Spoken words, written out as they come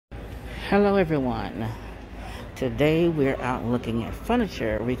Hello everyone. Today we're out looking at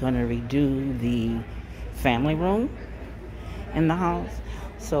furniture. We're going to redo the family room in the house.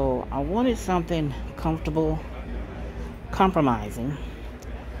 So I wanted something comfortable, compromising,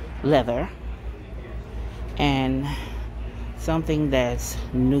 leather, and something that's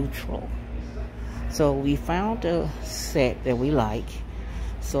neutral. So we found a set that we like.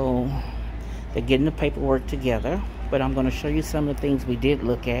 So they're getting the paperwork together, but I'm going to show you some of the things we did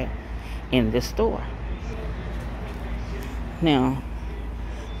look at in this store. Now,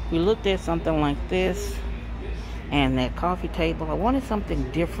 we looked at something like this and that coffee table. I wanted something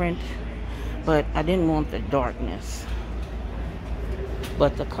different, but I didn't want the darkness.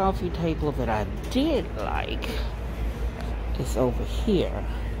 But the coffee table that I did like is over here.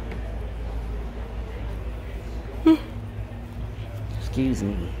 Excuse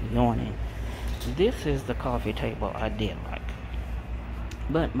me, yawning. This is the coffee table I did like.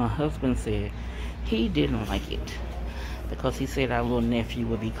 But my husband said he didn't like it because he said our little nephew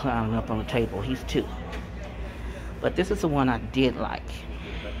would be climbing up on the table. He's 2. But this is the one I did like.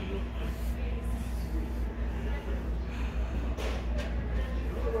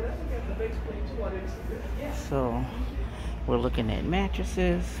 So we're looking at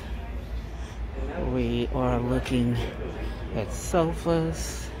mattresses. We are looking at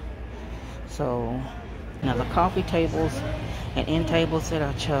sofas. So now the coffee tables and end tables that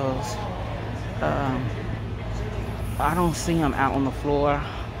I chose, I don't see them out on the floor.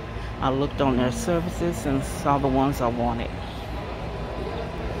 I looked on their services and saw the ones I wanted.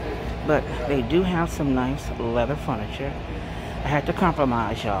 But they do have some nice leather furniture. I had to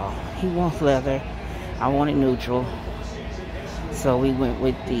compromise, y'all. He wants leather, I wanted neutral. So we went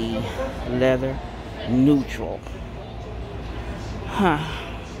with the leather neutral.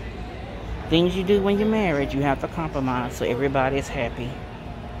 Things you do when you're married, you have to compromise so everybody is happy.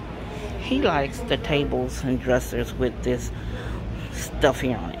 He likes the tables and dressers with this stuff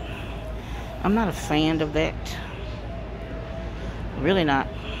here on it. I'm not a fan of that. Really not.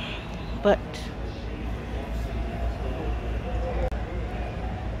 But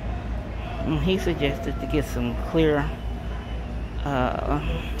he suggested to get some clear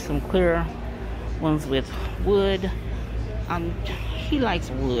ones with wood. He likes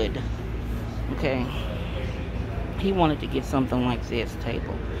wood. Okay, he wanted to get something like this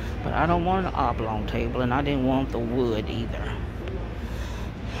table, but I don't want an oblong table, and I didn't want the wood either.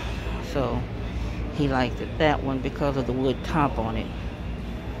 So he liked that one because of the wood top on it.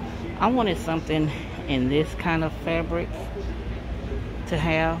 I wanted something in this kind of fabric to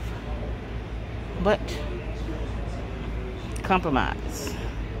have, but compromise.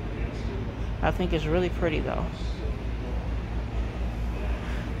 I think it's really pretty though.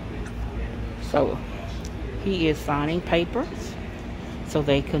 So he is signing papers so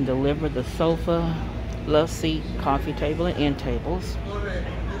they can deliver the sofa, love seat, coffee table, and end tables.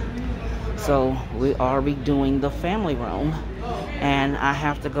 So we are redoing the family room, and I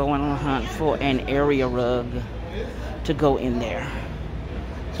have to go on a hunt for an area rug to go in there.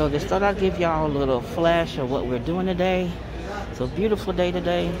 So just thought I'd give y'all a little flash of what we're doing today. So beautiful day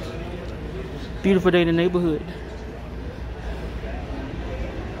today. Beautiful day in the neighborhood.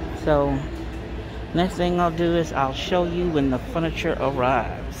 So next thing I'll do is I'll show you when the furniture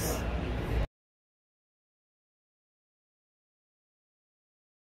arrives.